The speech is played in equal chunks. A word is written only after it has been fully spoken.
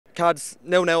Cads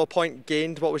 0-0, a point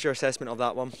gained. What was your assessment of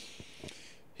that one?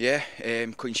 Yeah,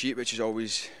 clean sheet, which is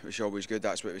always good.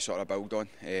 That's what we sort of build on.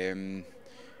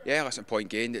 Yeah, listen, point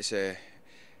gained. It's a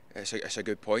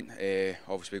good point.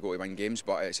 Obviously, we go to win games,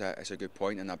 but it's a good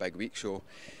point in a big week. So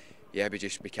yeah,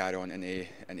 we carry on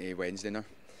into Wednesday now.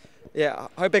 Yeah,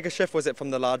 how big a shift was it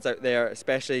from the lads out there,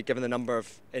 especially given the number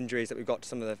of injuries that we've got to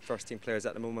some of the first team players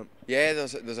at the moment? Yeah,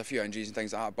 there's a few injuries and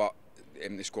things like that, but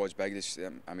the squad's big.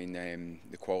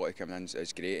 The quality coming in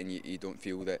is great, and you don't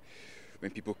feel that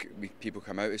when people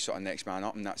come out, it's sort of next man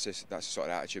up, and that's the sort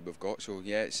of attitude we've got. So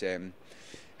yeah, it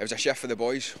was a shift for the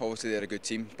boys. Obviously, they're a good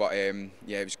team, but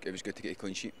yeah, it was good to get a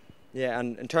clean sheet. Yeah,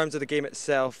 and in terms of the game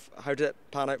itself, how did it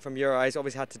pan out from your eyes?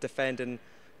 Obviously, had to defend in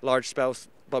large spells,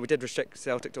 but we did restrict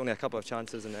Celtic to only a couple of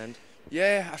chances in the end.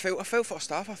 Yeah, I felt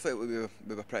first half. I felt we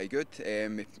were pretty good.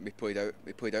 We played out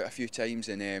a few times,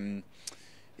 and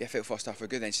yeah, I felt first half we were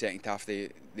good. Then second half they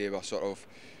were sort of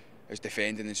was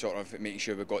defending and sort of making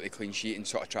sure we got the clean sheet and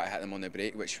sort of try to hit them on the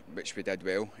break, which we did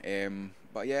well.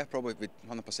 But yeah, probably we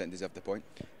 100% deserved the point.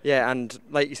 Yeah, and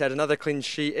like you said, another clean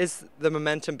sheet. Is the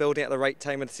momentum building at the right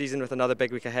time of the season with another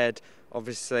big week ahead?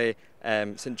 Obviously,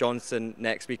 St Johnstone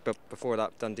next week, but before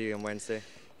that, Dundee on Wednesday.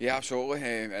 Yeah, absolutely,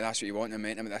 and that's what you want,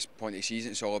 momentum at this point of the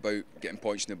season. It's all about getting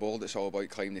points on the board, it's all about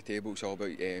climbing the table, it's all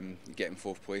about getting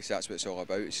fourth place. That's what it's all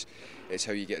about. It's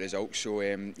how you get results. So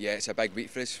yeah, it's a big week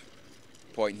for us.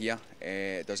 Point here,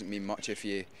 it doesn't mean much if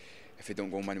you don't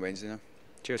go and win Wednesday now.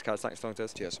 Cheers, Cads. Thanks for talking to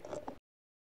us. Cheers.